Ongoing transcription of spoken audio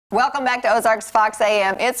Welcome back to Ozarks Fox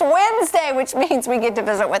AM. It's Wednesday, which means we get to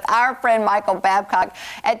visit with our friend Michael Babcock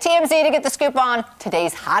at TMZ to get the scoop on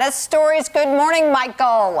today's hottest stories. Good morning,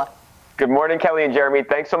 Michael. Good morning, Kelly and Jeremy.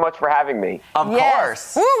 Thanks so much for having me. Of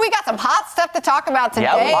course. Ooh, we got some hot stuff to talk about today.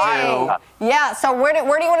 Yeah, we do. Yeah, so where do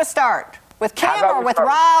you want to start? With Kim or with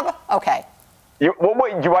Rob? Okay. Do you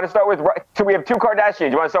want to start with, so we have two Kardashians. Do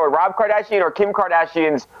you want to start with Rob Kardashian or Kim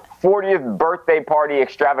Kardashian's 40th birthday party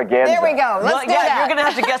extravaganza? There we go. Let's do that. You're going to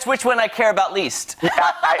have to guess which one I care about least. Yeah,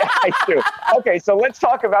 I do. Okay, so let's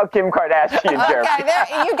talk about Kim Kardashian, Jeremy.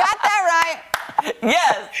 Okay, you got that right.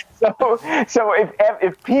 Yes. So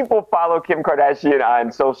if people follow Kim Kardashian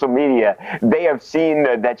on social media, they have seen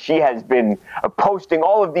that she has been posting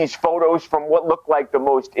all of these photos from what looked like the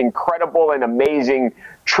most incredible and amazing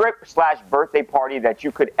trip/birthday party that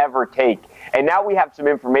you could ever take. And now we have some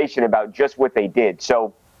information about just what they did.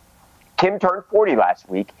 So Kim turned 40 last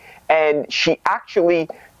week, and she actually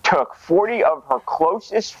took 40 of her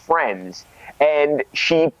closest friends and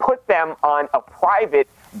she put them on a private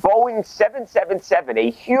Boeing 777,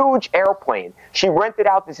 a huge airplane. She rented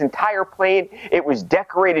out this entire plane. It was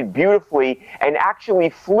decorated beautifully and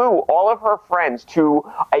actually flew all of her friends to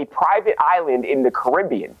a private island in the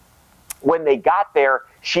Caribbean. When they got there,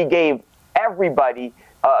 she gave everybody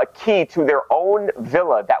a key to their own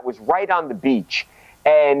villa that was right on the beach.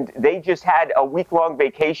 And they just had a week-long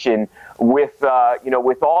vacation with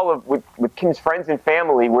Kim's friends and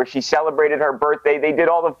family, where she celebrated her birthday. They did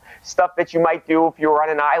all the stuff that you might do if you were on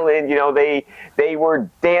an island. You know, they were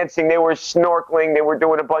dancing, they were snorkeling, they were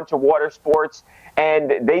doing a bunch of water sports,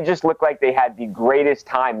 and they just looked like they had the greatest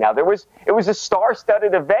time. Now, it was a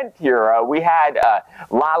star-studded event here. We had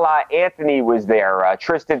Lala Anthony was there,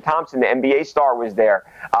 Tristan Thompson, the NBA star, was there.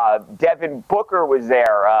 Devin Booker was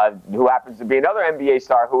there, who happens to be another NBA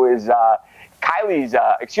star, who is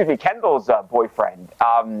Kendall's boyfriend.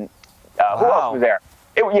 Who else was there?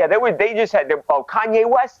 They just had Kanye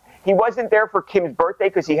West. He wasn't there for Kim's birthday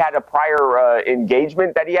because he had a prior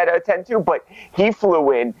engagement that he had to attend to, but he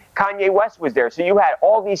flew in. Kanye West was there. So you had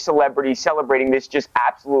all these celebrities celebrating this just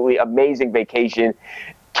absolutely amazing vacation.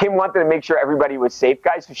 Kim wanted to make sure everybody was safe,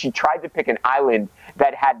 guys, so she tried to pick an island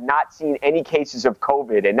that had not seen any cases of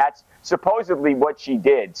COVID, and that's supposedly what she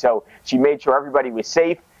did. So she made sure everybody was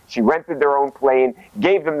safe. She rented their own plane,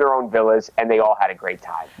 gave them their own villas, and they all had a great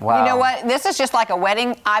time. Wow. You know what? This is just like a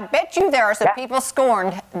wedding. I bet you there are some people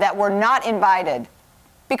scorned that were not invited.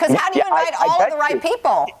 Because how do you invite all of the right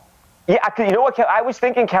people? Yeah, you know what, Kelly? I was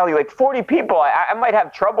thinking, Kelly, like 40 people. I might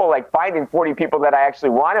have trouble like finding 40 people that I actually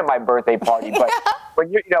want at my birthday party. But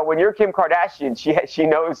when you're Kim Kardashian, she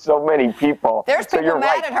knows so many people. There's people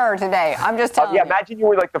mad at her today. I'm just telling you. Imagine you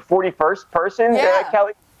were like the 41st person,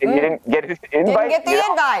 Kelly, and you didn't get an invite. Didn't get the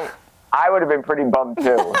invite. I would have been pretty bummed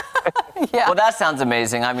too. Yeah. Well, that sounds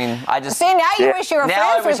amazing. I mean, I just see now you wish you were friends with Kim.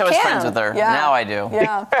 Now I wish I was friends with her. Yeah. Now I do.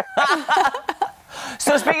 Yeah.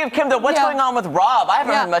 So speaking of Kim, though, what's going on with Rob? I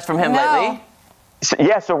haven't heard much from him lately.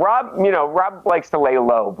 So Rob likes to lay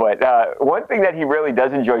low, but one thing that he really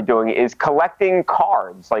does enjoy doing is collecting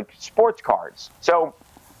cards, like sports cards. So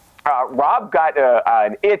Rob got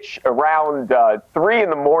an itch around 3 in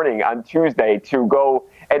the morning on Tuesday to go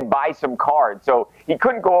and buy some cards. So he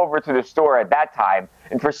couldn't go over to the store at that time.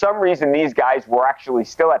 And for some reason, these guys were actually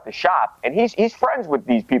still at the shop. And he's friends with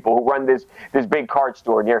these people who run this big card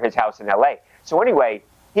store near his house in L.A. So anyway,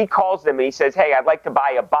 he calls them and he says, hey, I'd like to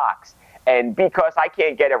buy a box. And because I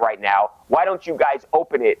can't get it right now, why don't you guys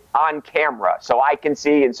open it on camera so I can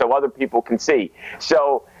see and so other people can see?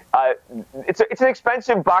 So it's an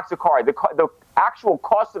expensive box of cards. The actual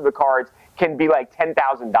cost of the cards can be like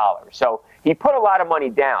 $10,000. So he put a lot of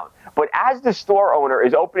money down. But as the store owner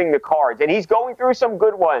is opening the cards, and he's going through some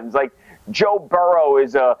good ones, like Joe Burrow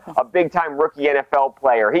is a big-time rookie NFL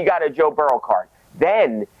player. He got a Joe Burrow card.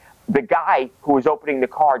 Then the guy who is opening the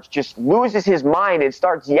cards just loses his mind and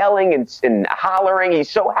starts yelling and hollering. He's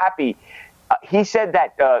so happy. He said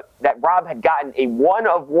that Rob had gotten a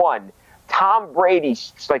one-of-one Tom Brady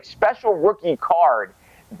special rookie card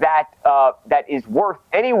that is worth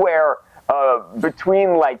anywhere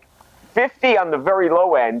between like 50 on the very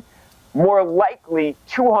low end, more likely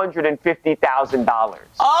 $250,000.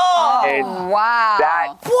 Oh,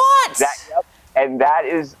 wow! And that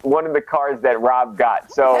is one of the cards that Rob got.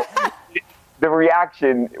 So the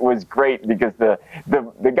reaction was great because the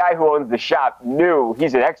guy who owns the shop knew,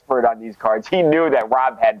 he's an expert on these cards. He knew that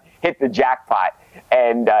Rob had hit the jackpot.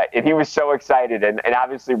 and he was so excited, and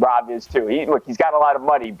obviously Rob is too. He's got a lot of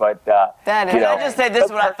money, but that is. you know, Can I just say this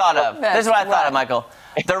is what I thought of? This is what I thought of, What? Michael.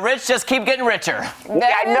 The rich just keep getting richer.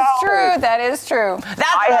 That is true. That is true. That's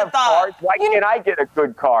what I I have thought. cards. Why can't I get a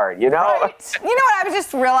good card? You know? Right. You know what? I was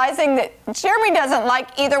just realizing that Jeremy doesn't like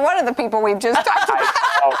either one of the people we've just talked about.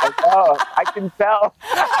 I know. I can tell.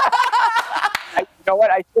 You know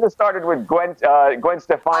what? I should have started with Gwen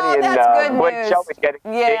Stefani and Blake Shelton getting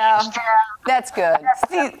engaged. That's good.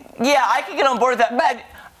 See, yeah, I could get on board with that. But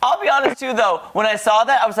I'll be honest too, though. When I saw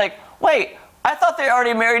that, I was like, wait, I thought they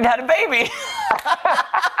already married and had a baby.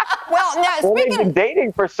 Well, now They've been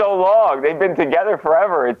dating for so long. They've been together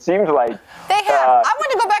forever. It seems like they have. I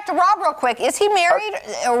want to go back to Rob real quick. Is he married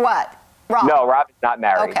or what? Rob? No, Rob is not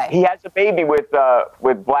married. Okay. He has a baby with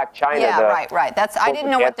Black China. Yeah, right. I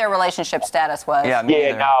didn't know what their relationship status was. Yeah, me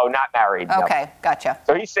either. No, not married. No. Okay, gotcha.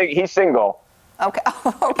 So he's single. Okay.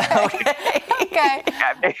 Okay. Yeah.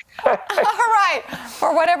 All right.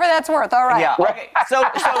 For whatever that's worth. All right. Yeah. Okay.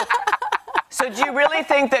 So do you really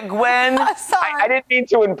think that Gwen? Sorry. I didn't mean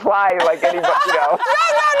to imply like anybody, you know. No.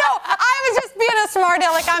 I was just being a smart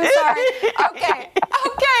aleck. I'm sorry. Okay.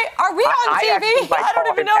 Are we on TV? I don't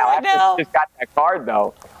even know right now. Just got that card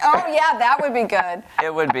though. Oh yeah, that would be good.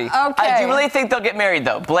 It would be. Okay. Do you really think they'll get married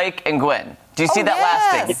though, Blake and Gwen? Do you see that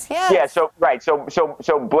lasting? Yes. Yeah. So Blake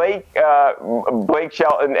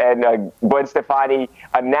Shelton and Gwen Stefani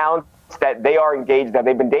announced that they are engaged. That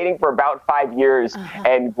they've been dating for about 5 years,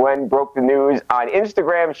 and Gwen broke the news on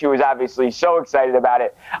Instagram. She was obviously so excited about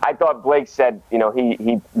it. I thought Blake said, you know,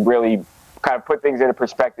 he really kind of put things into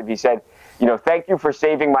perspective. He said, you know, thank you for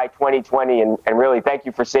saving my 2020, and really thank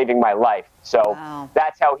you for saving my life. So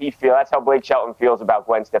that's how he feels. That's how Blake Shelton feels about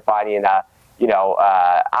Gwen Stefani, and you know,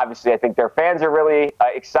 obviously I think their fans are really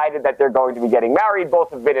excited that they're going to be getting married.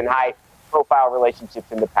 Both have been in high-profile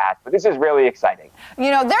relationships in the past, but this is really exciting.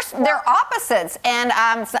 You know, they're opposites, and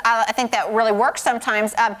I think that really works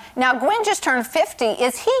sometimes. Now, Gwen just turned 50.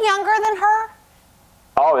 Is he younger than her?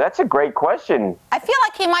 Oh, that's a great question. I feel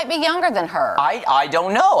like he might be younger than her. I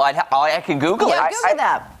don't know. I can Google it. Yeah, Google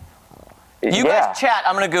that. You guys chat.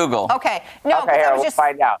 I'm going to Google. Okay. No, Okay, we'll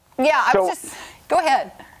find out. Yeah, I was just... Go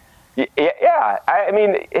ahead. Yeah, I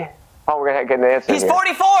mean... Oh, we're going to get an answer. He's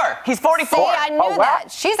 44. He's 44. See, I knew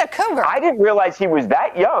that. She's a cougar. I didn't realize he was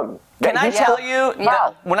that young. Can I tell you,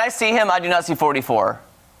 that when I see him, I do not see 44.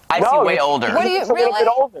 I see way older. What do you, He's a little bit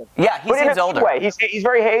older. Yeah, he seems older. He's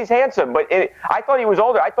he's handsome, but I thought he was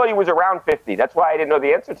older. I thought he was around 50. That's why I didn't know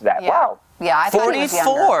the answer to that. Yeah. Wow. Yeah, I thought he was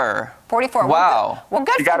younger. 44. 44. Wow. Well,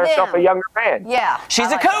 good She for got them. herself a younger man. Yeah.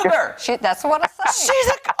 She's a cougar. That's what I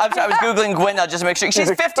said. I was Googling Gwen now just to make sure.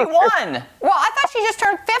 She's 51. Well, I thought she just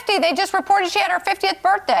turned 50. They just reported she had her 50th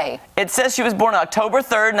birthday. It says she was born October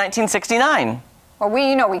 3rd, 1969. Well,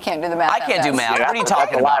 you know we can't do the math. I can't do math. What are you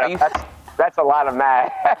talking about? That's a lot of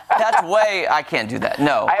math. That's way, I can't do that.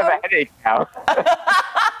 No. I have a headache now.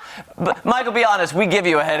 But Michael, be honest, we give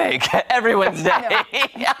you a headache every Wednesday.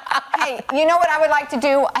 Hey, you know what I would like to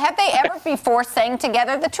do? Have they ever before sang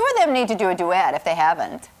together? The two of them need to do a duet if they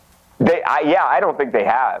haven't. I don't think they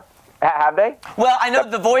have. Have they? Well, I know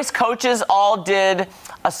the voice coaches all did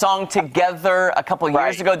a song together a couple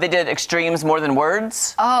years ago. They did Extremes More Than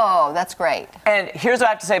Words. Oh, that's great. And here's what I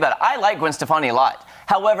have to say about it. I like Gwen Stefani a lot.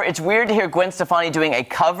 However, it's weird to hear Gwen Stefani doing a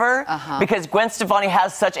cover because Gwen Stefani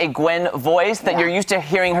has such a Gwen voice that you're used to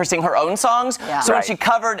hearing her sing her own songs. Yeah. So when she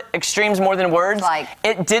covered Extremes More Than Words,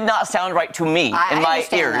 it did not sound right to me in my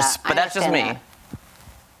ears. But that's just me.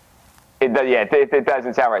 It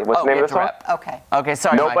doesn't sound right. What's the name of the song? Okay,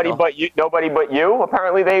 sorry, Nobody But You. Nobody But You.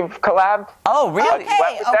 Apparently they've collabed. Oh, really?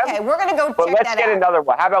 Okay, we're gonna go check that out. But let's get another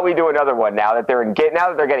one. How about we do another one now that they're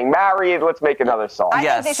getting married? Let's make another song. I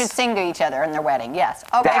think they should sing to each other in their wedding. Yes.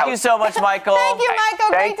 Okay. Thank you so much, Michael. Thank you,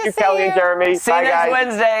 Michael. Thank Great you, to see Kelly and Jeremy. See you next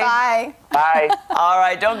Wednesday. Bye. Bye. All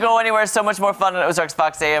right, don't go anywhere. So much more fun on Ozarks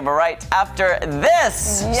Fox AM. But right after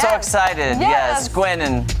this, so excited. Yes, Gwen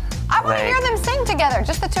and I want to hear them sing together,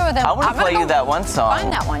 just the two of them. I want to play you that one song.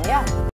 Find that one, yeah.